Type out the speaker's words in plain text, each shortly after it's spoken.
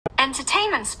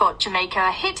Entertainment spot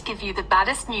Jamaica hit give you the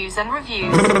baddest news and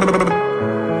reviews.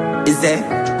 Is there?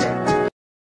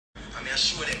 I'm going to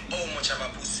show them how much of a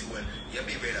pussy well you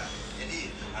be better. You did.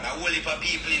 And a whole heap of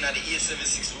people in the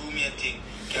A76 roommate thing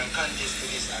can contest to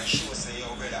this and show say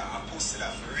yo brother a pussy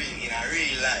that for real in a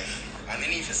real life. And then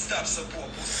if you stop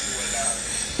support pussy well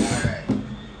alright.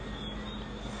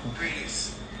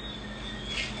 Please.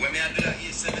 When I do that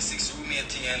A76 roommate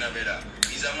thing and brother,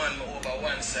 he's a man over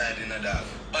one side in a dog.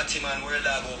 Batman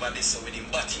Worlddawg over this so with him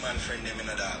Batman friend them in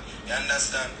a dog. You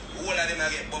understand? All of them I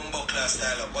get bumbo class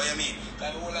style up. What you mean?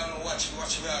 Because all of them watch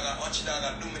dog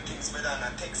and do me things better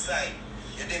and take side.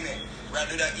 You dig me?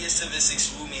 Rather do that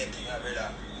A76 roommate thing, brother.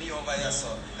 Me over here,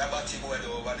 so. That batty boy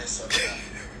over there, so.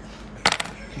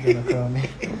 You're gonna call me.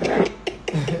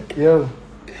 Yo.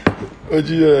 What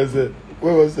you say?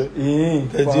 What was it?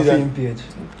 Film page.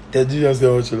 Did you say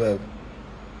what you like?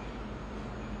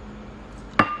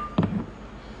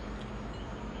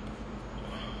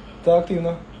 Talk to you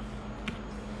now.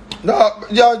 No,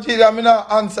 yo, Jaden, me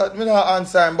not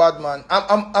answering Batman.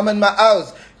 I'm in my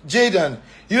house. Jaden,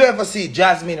 you ever see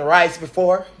Jasmine Rice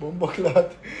before?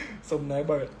 Bumbaclot. Some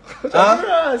neighbor.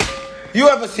 Huh? You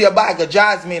ever see a bag of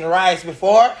Jasmine Rice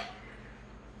before?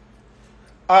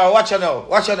 What you know?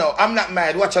 What you know? I'm not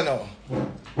mad. What you know?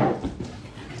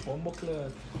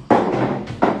 Bumbaclot.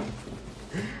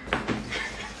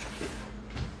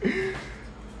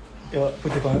 Yo,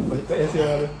 put it on.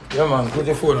 Yeah, man. Put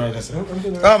your phone right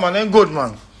there. Ah, man, then good,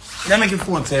 man. Let me make your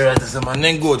phone say right there, man.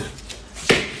 Then good.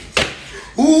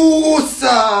 Ooh,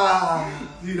 sir.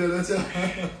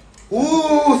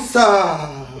 Ooh,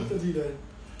 sir.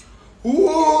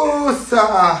 Ooh,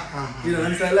 sir.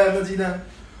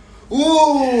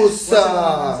 Ooh,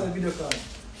 sir.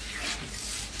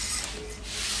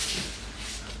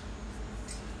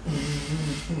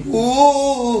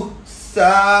 Ooh,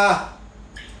 sir.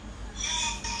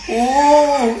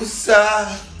 Ooh,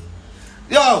 sir.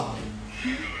 Yo.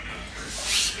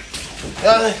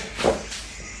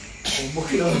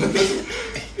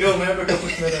 Yo, man, I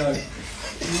push me down.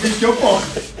 You read your phone.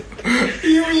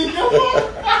 You read your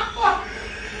phone.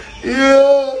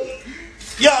 Yeah.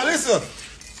 Yo, listen.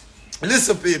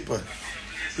 Listen, people.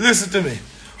 Listen to me.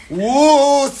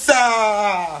 Ooh,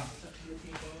 sir.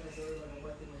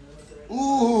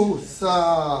 Ooh,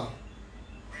 sir.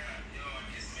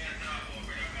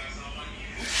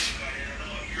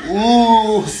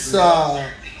 Ooh,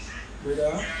 sir.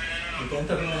 Brother, you can't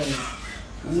tell me.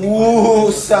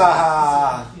 Ooh,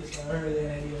 sir.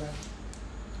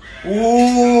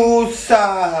 Ooh,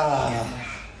 sir.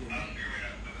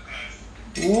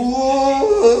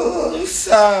 Ooh,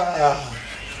 sir.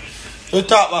 You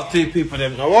talk back to the people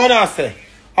them now. What I say?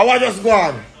 I want just go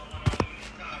on.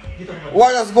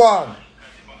 What just go on?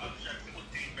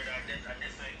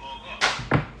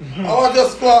 I want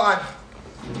just go on.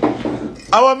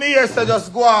 I want me here to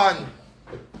just go on.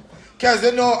 Because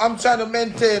you know I'm trying to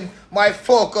maintain my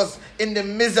focus in the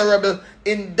miserable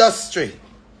industry.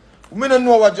 We don't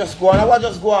know what just go on. I want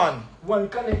just go on. One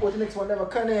connect, but the next one never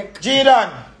connect. Jidan.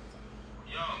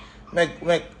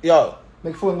 Yo.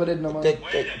 Make phone with it no man.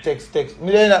 Text.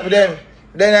 Me then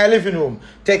in the living room.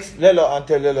 Text Lelo and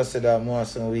tell Lelo say that I want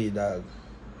some weed, dog.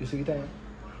 You see time?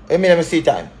 I mean, let me see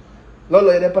time.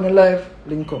 Lolo, you're there on the live.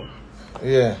 Link up.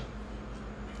 Yeah.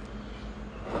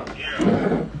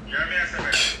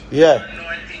 Yeah.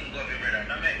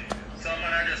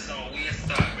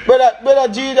 Brother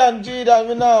Jidan,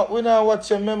 we now watch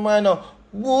your memory now.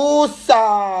 Woosa!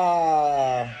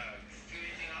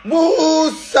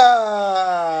 Woosa!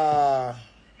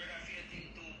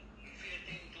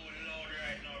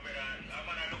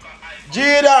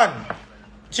 Jidan!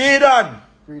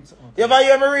 You ever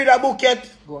hear me read a book yet?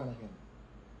 Go on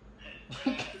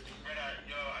again.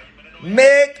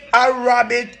 Make a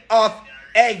rabbit of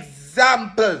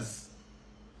examples.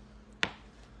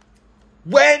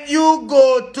 When you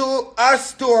go to a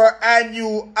store and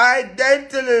you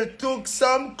identically took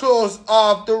some clothes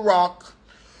off the rack,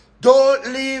 don't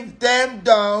leave them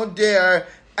down there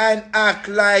and act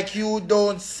like you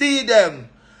don't see them.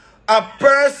 A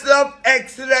person of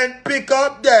excellence pick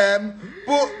up them,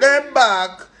 put them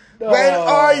back. When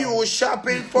are you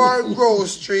shopping for a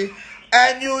grocery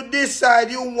and you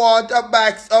decide you want a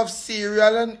box of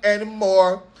cereal and any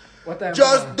more?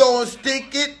 Just don't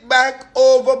stick it back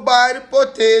over by the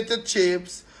potato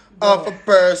chips of a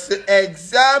person.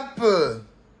 Example.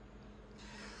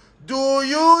 Do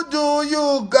you,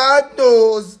 God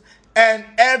knows, and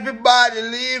everybody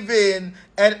living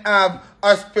and have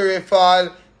a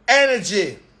spiritual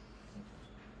energy.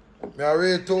 I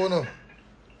read too, no?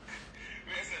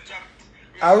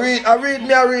 I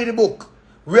read the book.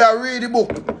 We are read the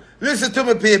book. Listen to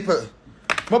me, people.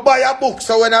 I buy a book,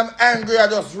 so when I'm angry, I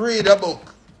just read a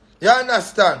book. You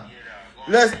understand?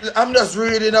 I'm just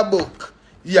reading a book.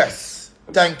 Yes.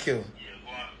 Thank you.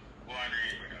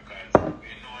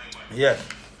 Yeah.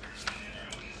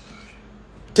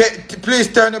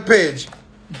 Please turn the page.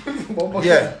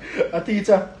 Yeah. A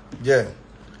teacher. Yeah.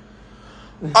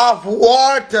 Of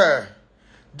water.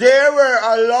 There were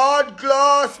a large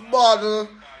glass bottle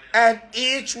and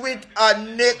each with a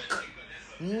nook,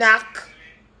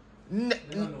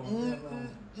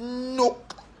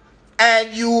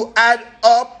 and you add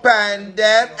up and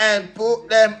them and put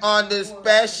them on the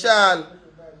special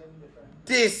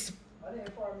dispenser.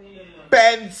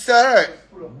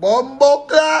 Bumbo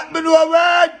clock, me know a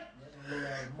word.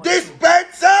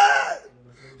 Dispenser.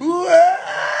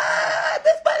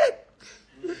 Dispenser.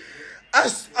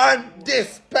 As on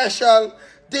this special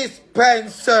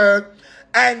dispenser,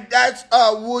 and that's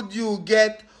how would you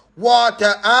get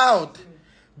water out.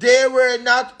 They were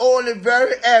not only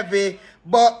very heavy,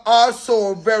 but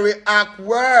also very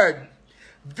awkward.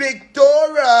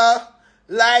 Victoria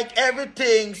like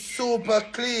everything super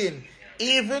clean,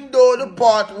 even though the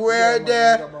pot where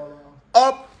they're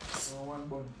up.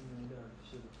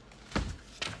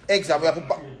 Exam,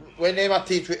 when they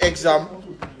teach you exam.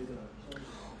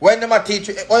 When them a teach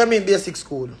you, what you mean basic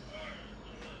school?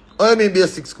 What you mean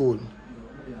basic school?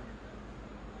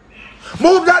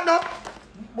 Move that now.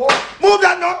 Move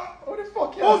that now. What the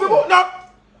fuck? Move the book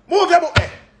now. Move the book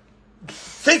there.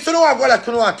 Since you know I'm going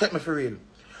to take me for real.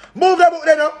 Move the book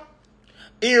there now.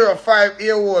 Era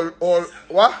 5-year-old or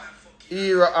what?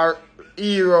 Era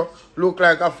look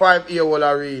like a 5-year-old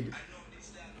I read.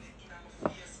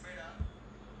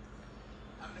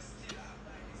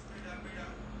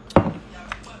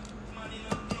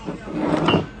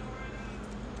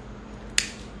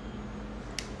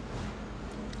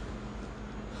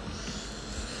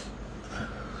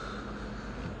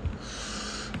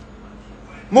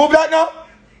 Move that now.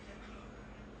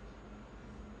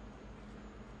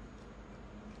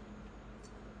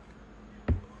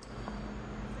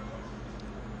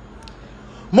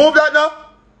 Move that now.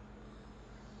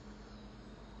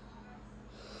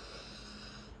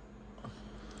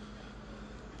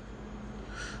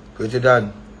 Pretty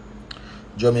done.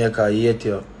 Jamaica hate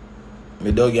you.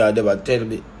 My dog you never tell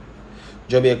me.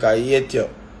 Jamaica hate you.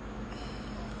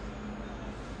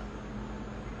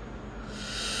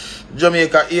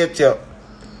 Jamaica hate you.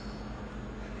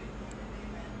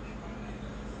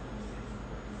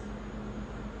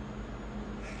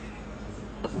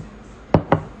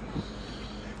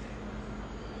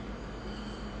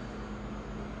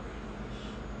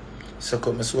 Suck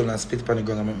up my soul and spit on the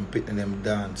ground and make me pick them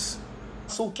dance.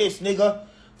 Suitcase, nigga.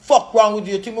 Fuck wrong with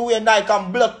you? Think me wear Nike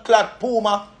and blood clot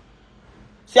Puma.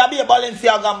 See, I be a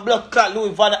Balenciaga and blood clot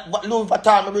Louis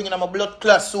Vuitton. Me bringing them a blood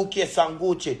clot suitcase and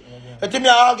Gucci. You think me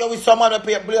I argue with someone that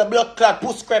pay blood clot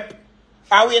puss crap?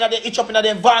 I wear they itch up in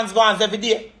them vans every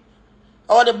day.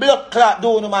 I want the blood clot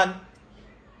do, man.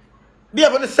 Be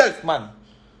able to self, man.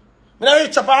 When I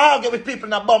reach up and argue with people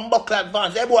in a bum clot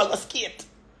vans, hey boy, go skate.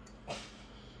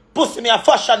 Pussy me a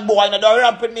fashion boy, and don't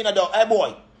ramp with me, hey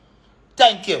boy.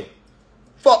 Thank you.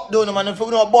 Fuck do, man. If you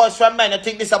know boys from men, I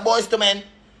think this a boys to men.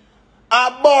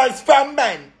 Are boys from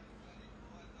men.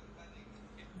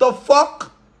 The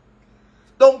fuck?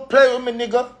 Don't play with me,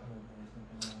 nigga.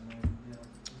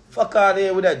 Fuck out of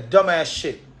here with that dumbass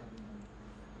shit.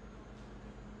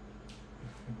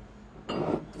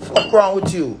 Fuck wrong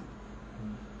with you?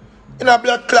 In a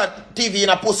blood clot TV in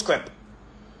a postscript.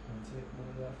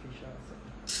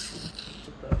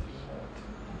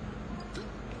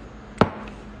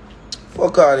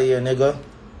 Fuck out of here, nigga.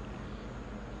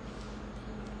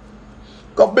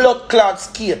 Got blood clot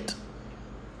skate.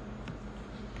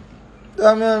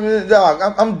 I mean, dog,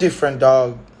 I'm different,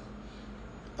 dog.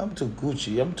 I'm too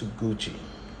Gucci.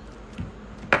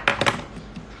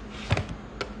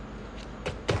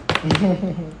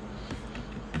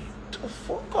 The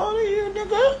fuck out of here,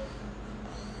 nigga.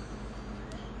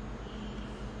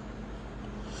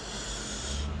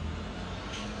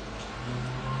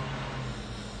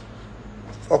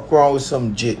 Fuck wrong with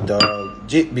some jit, dog.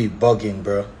 Jit be bugging,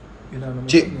 bro.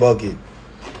 Jit bugging.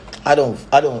 I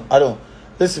don't.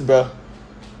 Listen, bro.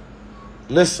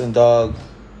 Listen, dog.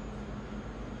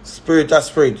 Spirit, that's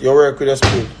spirit. You work with a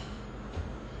spirit.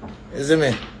 Is it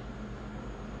me?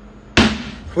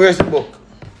 Where's the book?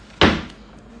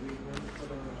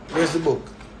 Where's the book?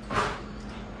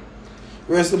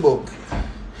 Where's the book?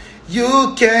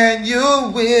 You can,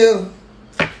 you will.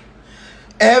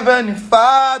 Heavenly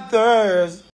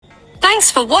Fathers.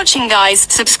 Thanks for watching, guys.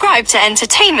 Subscribe to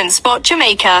Entertainment Spot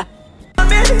Jamaica.